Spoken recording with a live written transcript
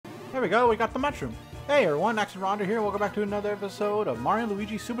There we go, we got the mushroom. Hey everyone, Eggnormos here. Welcome back to another episode of Mario and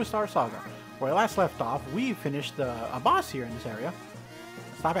Luigi Superstar Saga. Where I last left off, we finished a boss here in this area.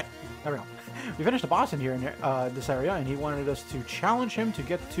 Stop it. There we go. We finished a boss in here in this area, and he wanted us to challenge him to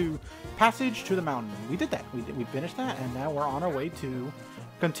get to passage to the mountain. We did that. We finished that, and now we're on our way to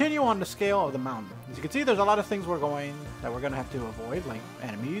continue on the scale of the mountain. As you can see, there's a lot of things we're going to have to avoid, like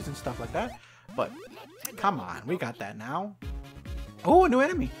enemies and stuff like that. But come on, we got that now. Oh, a new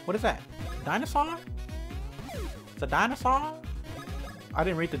enemy. What is that? Dinosaur? It's a dinosaur? I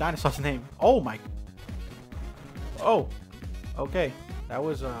didn't read the dinosaur's name. Oh my. Oh. Okay. That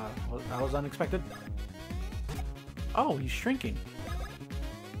was unexpected. Oh, he's shrinking.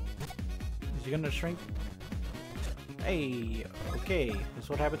 Is he gonna shrink? Hey, okay. This is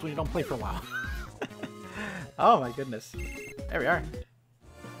what happens when you don't play for a while. Oh my goodness. There we are.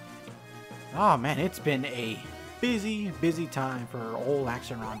 Oh man, it's been a busy time for old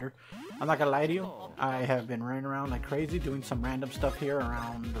Eggnormos. I'm not gonna lie to you, I have been running around like crazy doing some random stuff here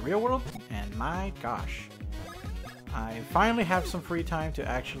around the real world, and my gosh, I finally have some free time to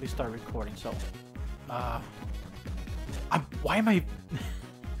actually start recording. So why am I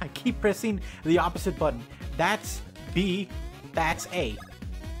I keep pressing the opposite button. That's B, that's A.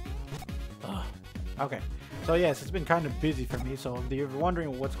 Okay, so yes, it's been kind of busy for me, so if you're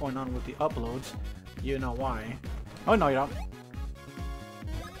wondering what's going on with the uploads, you know why. Oh, no, you don't.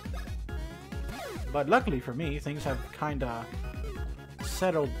 But luckily for me, things have kind of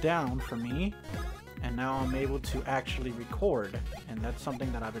settled down for me. And now I'm able to actually record. And that's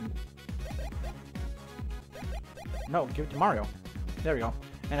something that I've been... No, give it to Mario. There we go.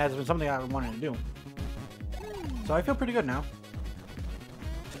 And that's been something I've been wanting to do. So I feel pretty good now.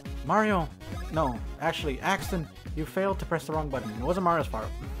 Mario! No, actually, Axton, you failed to press the wrong button. It wasn't Mario's fault.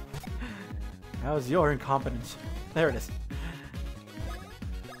 That was your incompetence. There it is.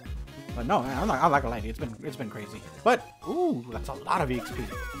 But no, I'm not gonna lie to you. It's been crazy. But ooh, that's a lot of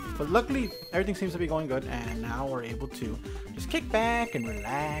EXP. But luckily, everything seems to be going good, and now we're able to just kick back and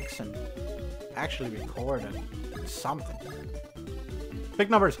relax and actually record something. Big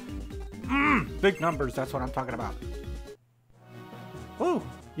numbers. Big numbers. That's what I'm talking about. Ooh,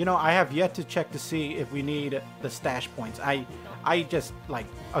 you know, I have yet to check to see if we need the stash points. I just like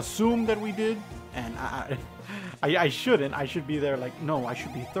assume that we did, and I shouldn't. I should be there like, no, I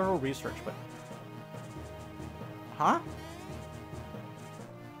should be thorough research, but... Huh?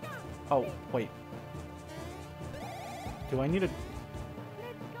 Oh, wait. Do I need a...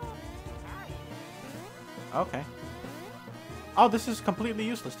 Okay. Oh, this is completely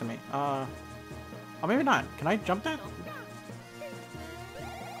useless to me. Oh, maybe not. Can I jump that?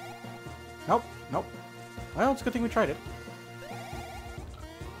 Nope, nope. Well, it's a good thing we tried it.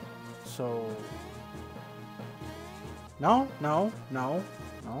 So... No, no, no,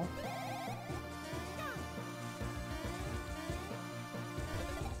 no.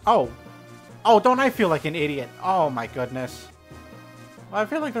 Oh. Oh, don't I feel like an idiot? Oh my goodness. Well, I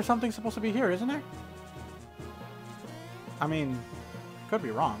feel like there's something supposed to be here, isn't there? I mean, could be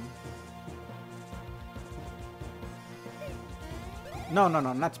wrong. No, no,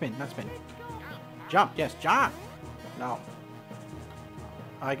 no, not spin, not spin. Jump, yes, jump! No.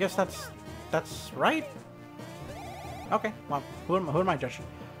 I guess that's right? Okay, well, who am I judging?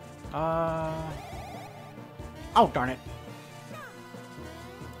 Oh, darn it.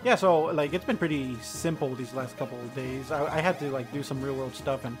 Yeah, so, like, it's been pretty simple these last couple of days. I had to, like, do some real-world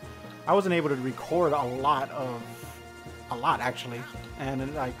stuff, and I wasn't able to record a lot, actually.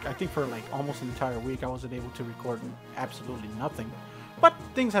 And, like, I think for, like, almost an entire week, I wasn't able to record absolutely nothing. But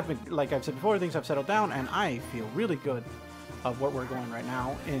things have been, like I've said before, things have settled down, and I feel really good of where we're going right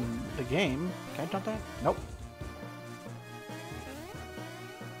now in the game. Can I jump that? Nope.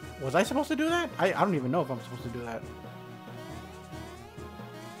 Was I supposed to do that? I don't even know if I'm supposed to do that.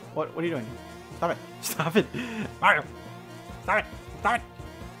 What are you doing? Stop it. Stop it. Mario. Stop it. Stop it.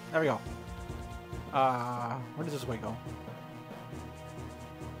 There we go. Where does this way go?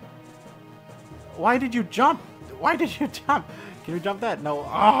 Why did you jump? Why did you jump? Can you jump that? No.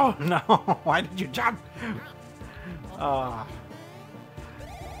 Oh, no. Why did you jump?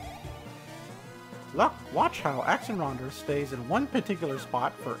 Look, watch how Eggnormos stays in one particular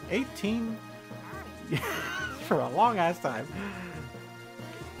spot for 18 for a long ass time.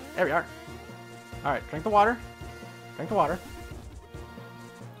 There we are. Alright, drink the water. Drink the water.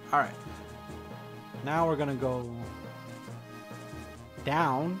 Alright. Now we're gonna go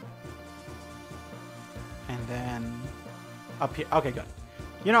down and then up here. Okay, good.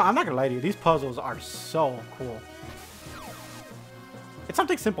 You know, I'm not gonna lie to you, these puzzles are so cool. It's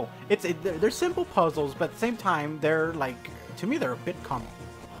something simple. They're simple puzzles, but at the same time, they're like, to me, they're a bit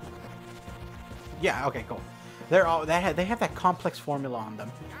Yeah, okay, cool. They have that complex formula on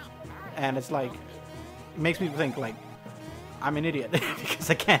them. And it's like, it makes me think like, I'm an idiot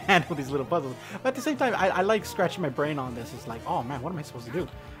because I can't handle these little puzzles. But at the same time, I like scratching my brain on this. It's like, oh man, what am I supposed to do?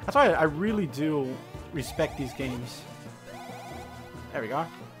 That's why I really do respect these games. There we go.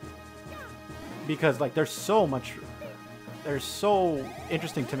 Because like they're so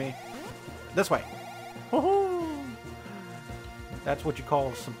interesting to me. This way. Woohoo! That's what you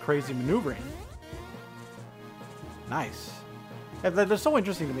call some crazy maneuvering. Nice. They're so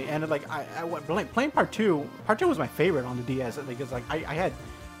interesting to me, and like playing part two was my favorite on the DS because like I had,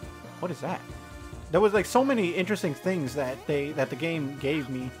 what is that? There was like so many interesting things that the game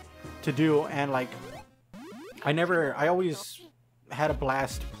gave me to do, and like I always had a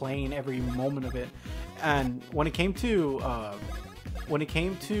blast playing every moment of it. And when it came to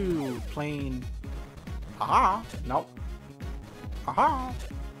playing,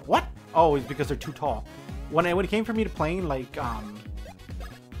 what? Oh, it's because they're too tall. When it came for me to playing like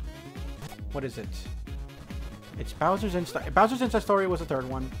what is it? It's Bowser's Inside Story was the third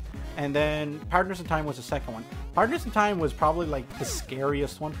one, and then Partners in Time was the second one. Partners in Time was probably like the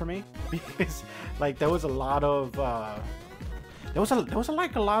scariest one for me because like there was a lot of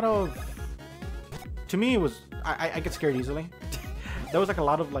to me it was I get scared easily. There was like a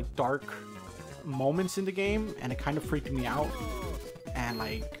lot of like dark moments in the game, and it kind of freaked me out. And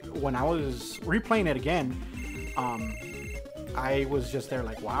like when I was replaying it again, I was just there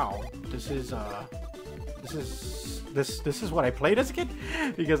like, wow, this is what I played as a kid,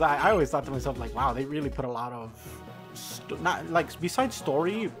 because I always thought to myself like, wow, they really put a lot of not like besides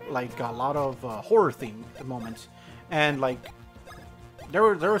story, like a lot of horror themed moments, and like there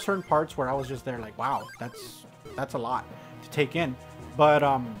were certain parts where I was just there like, wow, that's a lot to take in, but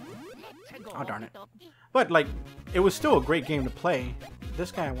oh darn it. But like, it was still a great game to play.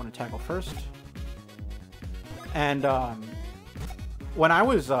 This guy I want to tackle first. And when I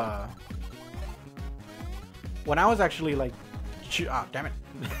was actually like, damn it,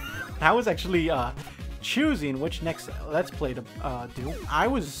 I was actually choosing which next Let's Play to do. I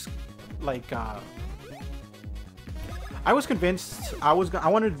was like, I was convinced I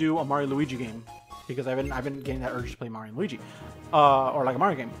wanted to do a Mario Luigi game, because I've been getting that urge to play Mario and Luigi, or like a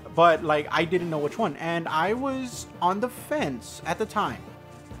Mario game, but like I didn't know which one, and I was on the fence at the time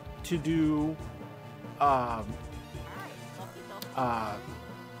to do to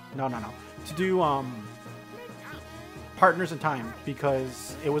do Partners in Time,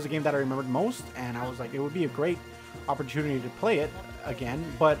 because it was a game that I remembered most, and I was like, it would be a great opportunity to play it again.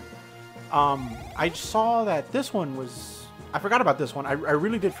 But I saw that this one was, I forgot about this one. I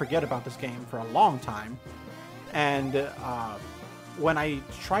really did forget about this game for a long time, and when I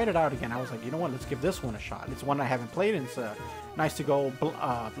tried it out again, I was like, you know what, let's give this one a shot. It's one I haven't played, and it's nice to go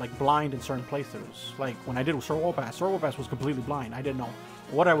like blind in certain playthroughs. Like when I did Sir Warpass was completely blind. I didn't know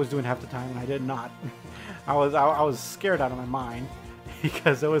what I was doing half the time, and I did not. I was scared out of my mind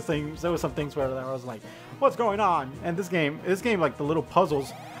because there was some things where I was like, what's going on? And this game, like the little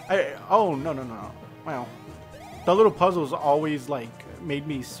puzzles. Oh no. Well, the little puzzles always like made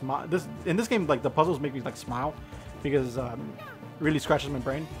me smile. In this game, like the puzzles make me like smile because really scratches my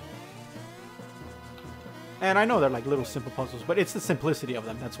brain. And I know they're like little simple puzzles, but it's the simplicity of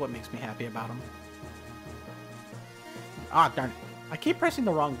them that's what makes me happy about them. Ah, darn it. I keep pressing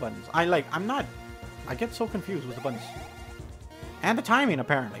the wrong buttons. I get so confused with the buttons. And the timing,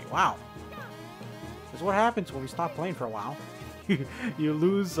 apparently. Wow. This is what happens when we stop playing for a while. You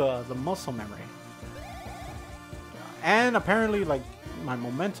lose the muscle memory. And apparently, like, my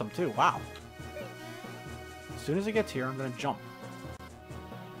momentum, too. Wow. As soon as it gets here, I'm gonna jump.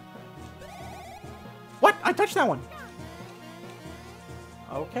 What? I touched that one!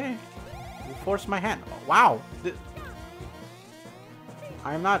 Okay. You forced my hand. Wow.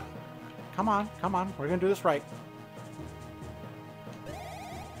 I'm not... Come on. We're gonna do this right.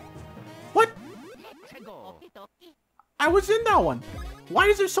 What? I was in that one! Why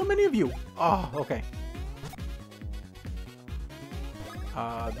is there so many of you? Oh, okay.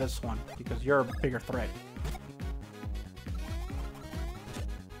 This one, because you're a bigger threat.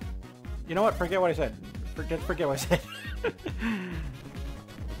 You know what? Forget what I said. Forget what I said.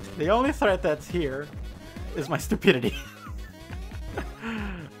 The only threat that's here is my stupidity.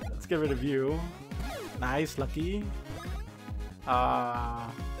 Let's get rid of you. Nice, lucky.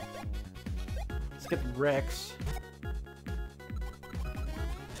 Let's get Rex.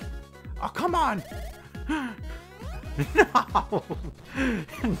 Oh, come on! No!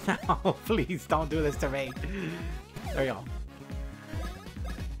 No, please don't do this to me. There you go.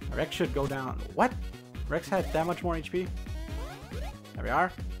 Rex should go down. What? Rex had that much more HP? There we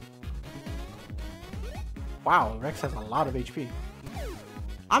are. Wow, Rex has a lot of HP.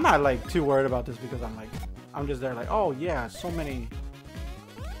 I'm not like too worried about this because I'm just there like, oh yeah, so many.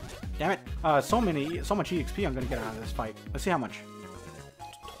 Damn it, so much EXP I'm gonna get out of this fight. Let's see how much.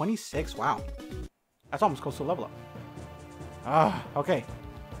 26. Wow, that's almost close to level up. Okay.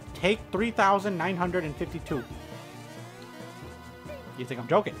 Take 3,952. You think I'm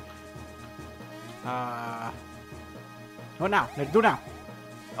joking? What now? Let's do now.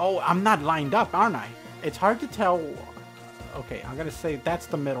 Oh, I'm not lined up, aren't I? It's hard to tell. Okay, I'm gonna say that's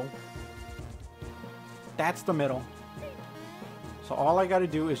the middle. That's the middle. So all I gotta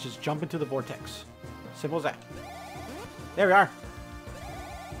do is just jump into the vortex. Simple as that. There we are.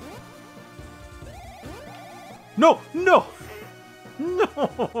 No! No! No!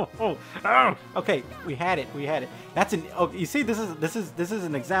 Oh. Okay, we had it. We had it. That's an. Oh, you see, this is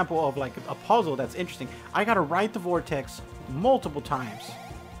an example of like a puzzle that's interesting. I gotta ride the vortex multiple times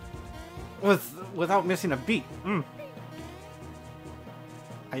without missing a beat. I'm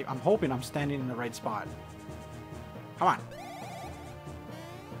hoping I'm standing in the right spot. Come on.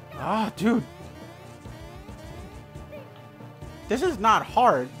 Ah, dude. This is not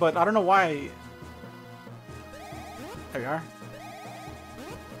hard, but I don't know why. There we are.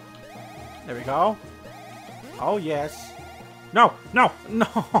 There we go. Oh, yes. No, no, no.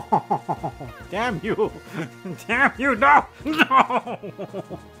 Damn you. Damn you, no. No.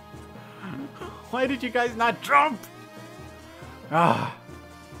 Why did you guys not jump? Ah.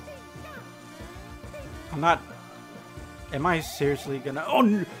 I'm not. Am I seriously gonna? Oh,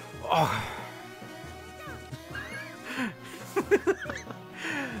 no. Oh.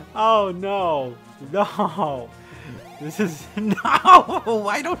 Oh no, no. This is no.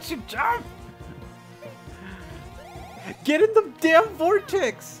 Why don't you jump? Get in the damn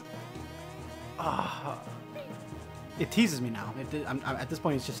vortex. It teases me now. I'm at this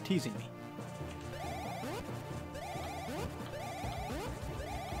point, it's just teasing me.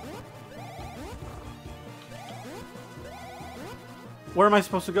 Where am I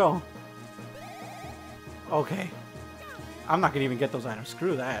supposed to go? Okay. I'm not gonna even get those items.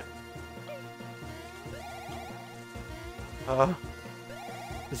 Screw that.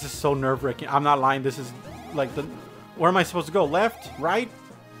 This is so nerve-wracking. I'm not lying. This is like the... Where am I supposed to go? Left? Right?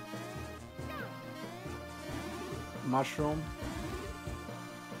 Mushroom.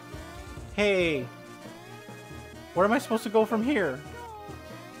 Hey. Where am I supposed to go from here?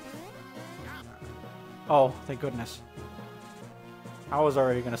 Oh, thank goodness. I was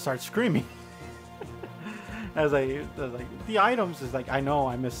already gonna start screaming. as I like the items is like, I know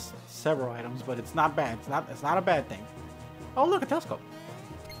I missed several items, but it's not bad. It's not a bad thing. Oh look, a telescope.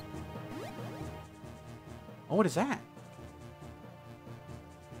 Oh, what is that?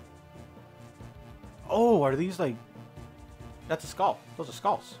 Oh, are these like... That's a skull. Those are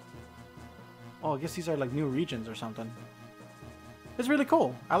skulls. Oh, I guess these are like new regions or something. It's really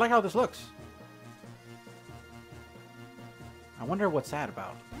cool. I like how this looks. I wonder what's that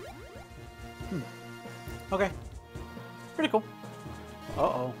about. Okay. Pretty cool.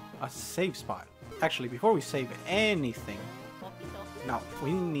 Uh-oh. A save spot. Actually, before we save anything... Now,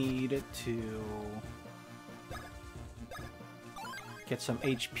 we need to... get some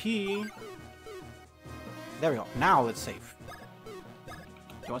HP. There we go. Now let's save. Do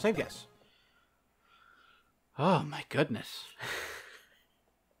you want to save? Yes. Oh my goodness.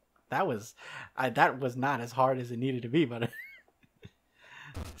 That was not as hard as it needed to be, but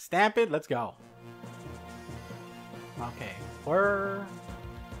stamp it. Let's go. Okay. Where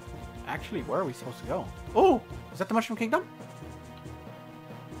are we supposed to go? Oh, is that the Mushroom Kingdom?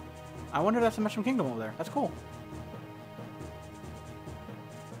 I wonder if that's the Mushroom Kingdom over there. That's cool.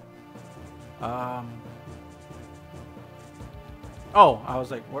 Oh, I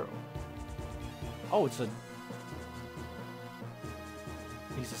was like, where? Oh, it's a...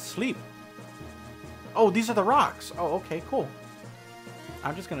 He's asleep. Oh, these are the rocks. Oh, okay, cool.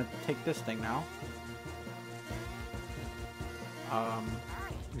 I'm just gonna take this thing now.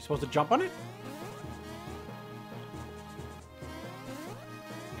 We supposed to jump on it?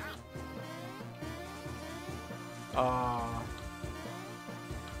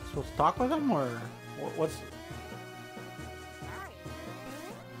 Supposed to talk with him, or what's...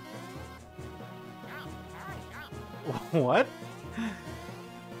 What?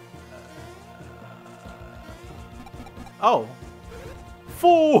 Oh.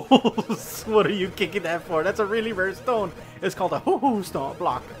 Fools! What are you kicking that for? That's a really rare stone. It's called a hoo-hoo stone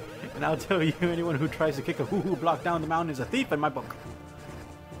block. And I'll tell you, anyone who tries to kick a hoo-hoo block down the mountain is a thief in my book.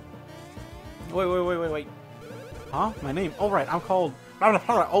 Wait. Huh? My name? Oh, right. I'm called...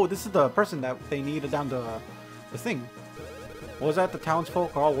 Oh, this is the person that they need down the thing. Was that the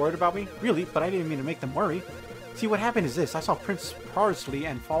townsfolk are all worried about me? Really? But I didn't mean to make them worry. See, what happened is this. I saw Prince Parsley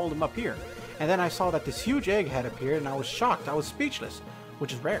and followed him up here. And then I saw that this huge egg had appeared and I was shocked. I was speechless,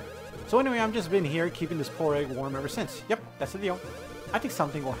 which is rare. So anyway, I've just been here keeping this poor egg warm ever since. Yep, that's the deal. I think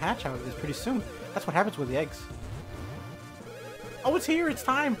something will hatch out of this pretty soon. That's what happens with the eggs. Oh, it's here. It's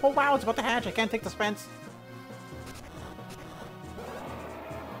time. Oh, wow. It's about to hatch. I can't take the suspense.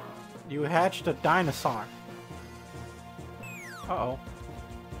 You hatched a dinosaur. Uh-oh.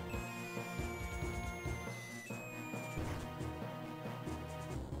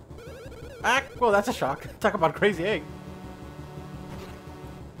 Ah, well, that's a shock. Talk about a crazy egg.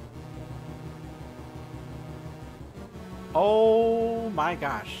 Oh my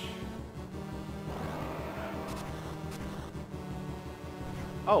gosh.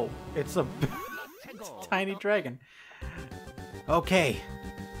 Oh, it's a tiny dragon. Okay.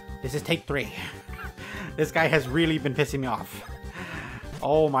 This is take 3. This guy has really been pissing me off.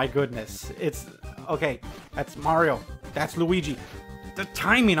 Oh my goodness. It's... Okay, that's Mario. That's Luigi. The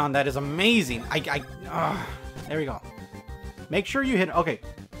timing on that is amazing. There we go. Make sure you hit... Okay.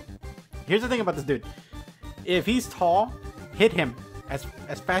 Here's the thing about this dude. If he's tall, hit him as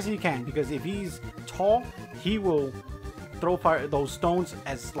fast as you can. Because if he's tall, he will throw fire those stones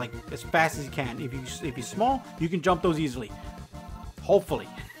as fast as he can. If he's small, you can jump those easily. Hopefully.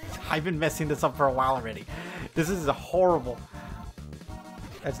 I've been messing this up for a while already. This is a horrible.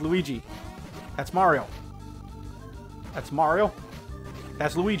 That's Luigi. That's Mario. That's Mario.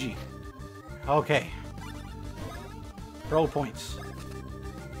 That's Luigi. Okay. Throw points.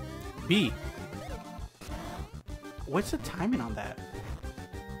 B. What's the timing on that?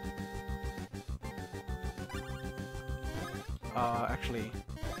 Actually,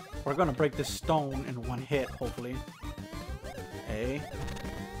 we're gonna break this stone in one hit, hopefully. A.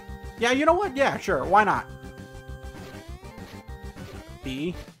 Yeah, you know what? Yeah, sure. Why not?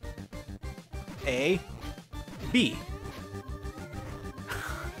 B. A. B.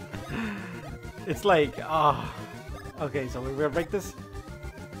 It's like, okay, so we're gonna break this.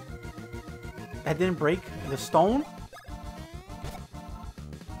 That didn't break the stone?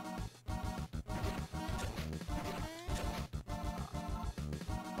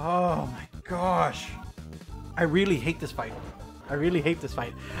 Oh my gosh. I really hate this fight. I really hate this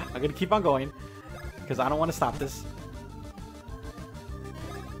fight. I'm gonna keep on going because I don't want to stop this.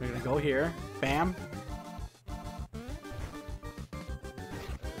 We're gonna go here. Bam.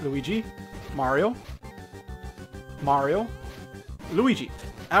 Luigi. Mario. Mario. Luigi.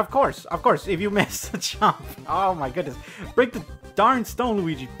 Of course, if you miss the jump. Oh my goodness. Break the darn stone,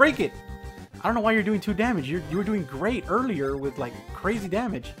 Luigi. Break it. I don't know why you're doing 2 damage. You were doing great earlier with like crazy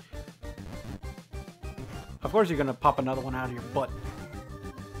damage. Of course you're gonna pop another one out of your butt.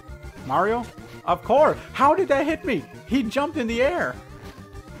 Mario? Of course. How did that hit me? He jumped in the air.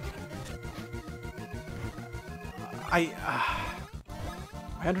 I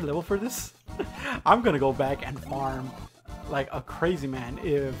under level for this? I'm gonna go back and farm like a crazy man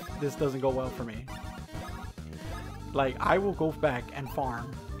if this doesn't go well for me. Like, I will go back and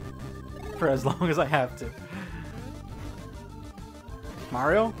farm for as long as I have to.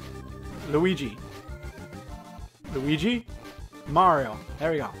 Mario? Luigi. Luigi? Mario.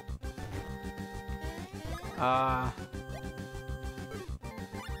 There we go.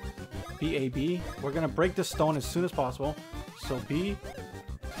 B-A-B. We're gonna break this stone as soon as possible. So B.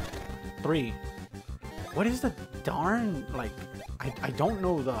 3. What is the darn, like, I don't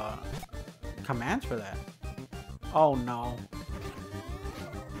know the commands for that. Oh no.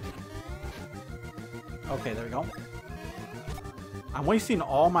 Okay, there we go. I'm wasting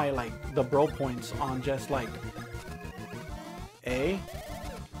all my, like, the bro points on just, like, A.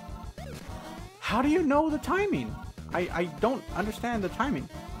 How do you know the timing? I don't understand the timing.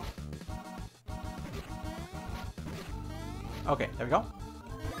 Okay, there we go.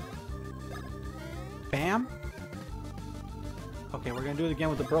 Bam. Okay, we're gonna do it again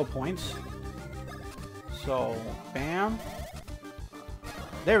with the bro points. So, bam.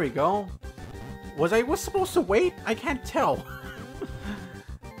 There we go. Was I supposed to wait? I can't tell.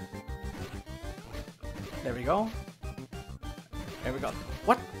 There we go. There we go.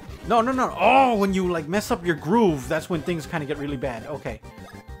 What? No, no, no. Oh, when you like mess up your groove, that's when things kind of get really bad. Okay.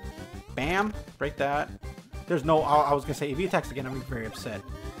 Bam. Break that. There's no... I was gonna say, if he attacks again, I'm gonna be very upset.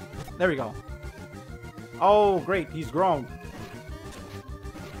 There we go. Oh, great. He's grown.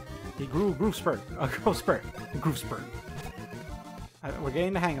 He grew groove spurt. Growth spurt. Groove spurt. We're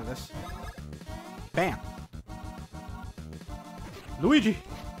getting the hang of this. Bam. Luigi.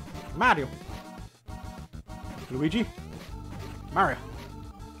 Mario. Luigi. Mario.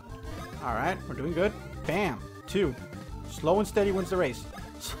 Alright, we're doing good. Bam. 2. Slow and steady wins the race.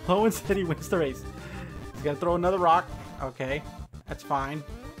 Slow and steady wins the race. He's gonna throw another rock. Okay, that's fine.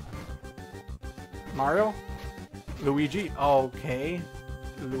 Mario, Luigi. Okay,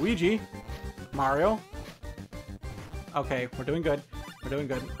 Luigi, Mario. Okay, we're doing good. We're doing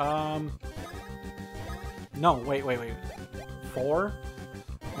good. No, wait. 4.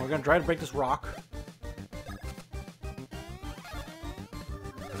 We're gonna try to break this rock.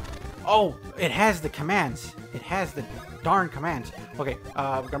 Oh, it has the commands. It has the darn commands. Okay,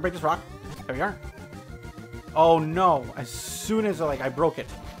 we're gonna break this rock. There we are. Oh no! As soon as I broke it.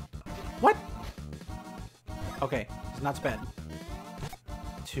 What? Okay, it's not sped.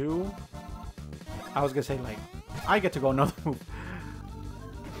 2. I was gonna say like, I get to go another move.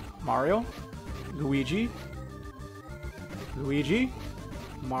 Mario, Luigi,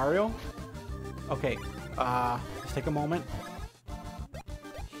 Mario. Okay, let's take a moment.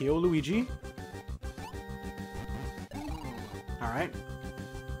 Heal Luigi. Alright.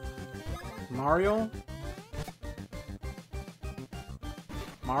 Mario,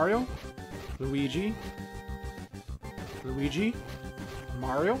 Luigi,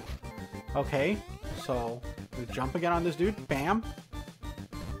 Mario. Okay, so we jump again on this dude. Bam.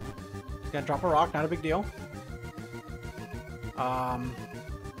 He's gonna drop a rock, not a big deal.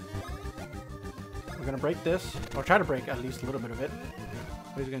 We're gonna break this. Or try to break at least a little bit of it.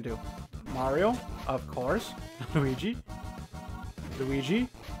 What is he gonna do? Mario, of course. Luigi,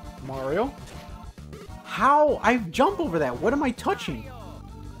 Mario. How? I jump over that. What am I touching?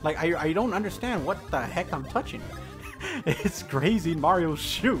 Like, I don't understand what the heck I'm touching. It's crazy. Mario,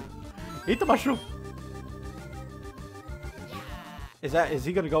 shoot. Eat the mushroom. Is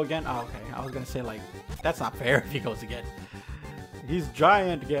he gonna go again? Oh, okay. I was gonna say, like, that's not fair if he goes again. He's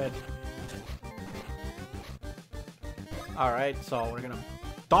giant again. Alright, so we're gonna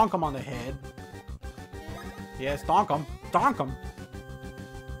donk him on the head. Yes, donk him. Donk him.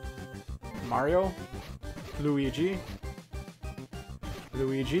 Mario. Luigi,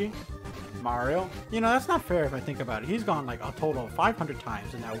 Mario. You know, that's not fair if I think about it. He's gone like a total of 500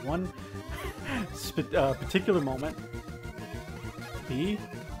 times in that one particular moment. B.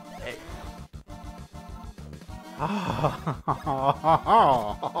 A.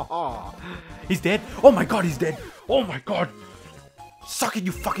 He's dead. Oh my god, he's dead. Oh my god. Suck it,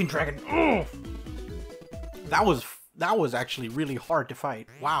 you fucking dragon. Ugh. That was actually really hard to fight.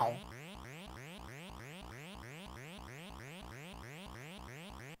 Wow.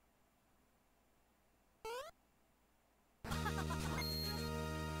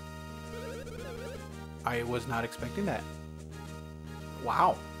 I was not expecting that.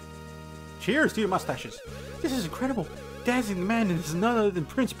 Wow. Cheers to your mustaches. This is incredible. Dazzling man, and this is none other than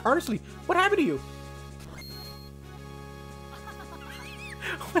Prince Parsley. What happened to you?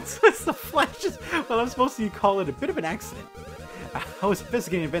 What's the flashes? Well, I'm supposed to call it a bit of an accident. I was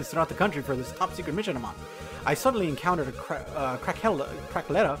investigating events throughout the country for this top secret mission I'm on. I suddenly encountered a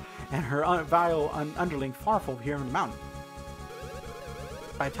Crackletta and her vile underling Farfel here in the mountain.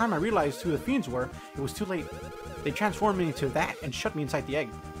 By the time I realized who the fiends were, it was too late. They transformed me into that and shut me inside the egg.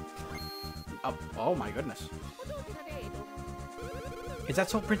 Oh my goodness. Is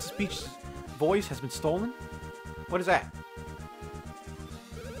that so Princess Peach's voice has been stolen? What is that?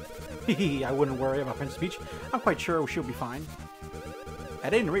 Hehe, I wouldn't worry about Princess Peach. I'm quite sure she'll be fine.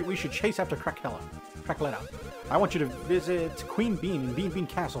 At any rate, we should chase after Crackletta. I want you to visit Queen Bean in Bean Bean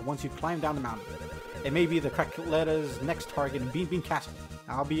Castle once you climb down the mountain. It may be the Crackletta's next target in Bean Bean Castle.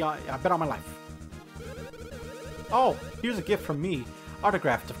 I bet on my life. Oh, here's a gift from me.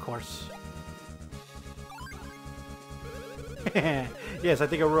 Autographed, of course. Yes, I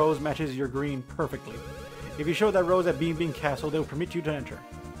think a rose matches your green perfectly. If you show that rose at Bean Bean Castle, they will permit you to enter.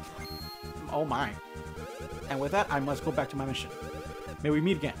 Oh my. And with that, I must go back to my mission. May we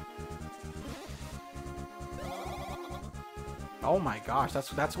meet again. Oh my gosh,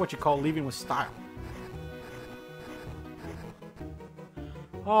 that's what you call leaving with style.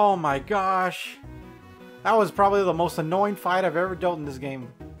 Oh my gosh. That was probably the most annoying fight I've ever dealt in this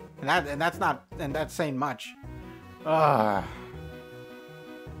game. And that's saying much. Ugh.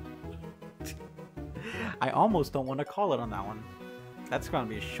 I almost don't want to call it on that one. That's gonna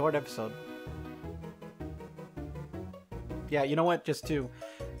be a short episode. Yeah, you know what? Just to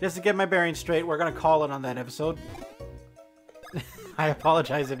get my bearings straight, we're gonna call it on that episode. I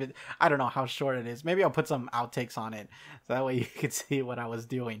apologize if I don't know how short it is. Maybe I'll put some outtakes on it, so that way you can see what I was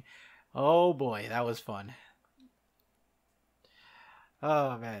doing. Oh boy, that was fun.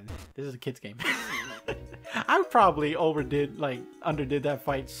 Oh man, this is a kid's game. I probably underdid that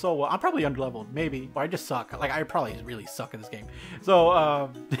fight so well. I'm probably underleveled, maybe, or I just suck. Like, I probably really suck at this game.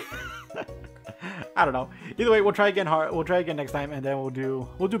 So, I don't know. Either way, we'll try again hard. We'll try again next time, and then we'll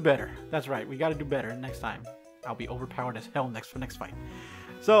do better. That's right. We got to do better next time. I'll be overpowered as hell next fight.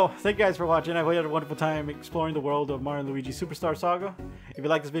 So, thank you guys for watching. I hope you had a wonderful time exploring the world of Mario and Luigi Superstar Saga. If you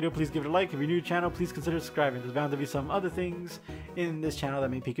like this video, please give it a like. If you're new to the channel, please consider subscribing. There's bound to be some other things in this channel that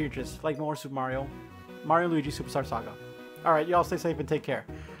may pique your interest, like more Super Mario and Luigi Superstar Saga. Alright, y'all stay safe and take care.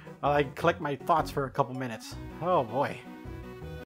 While I collect my thoughts for a couple minutes. Oh boy.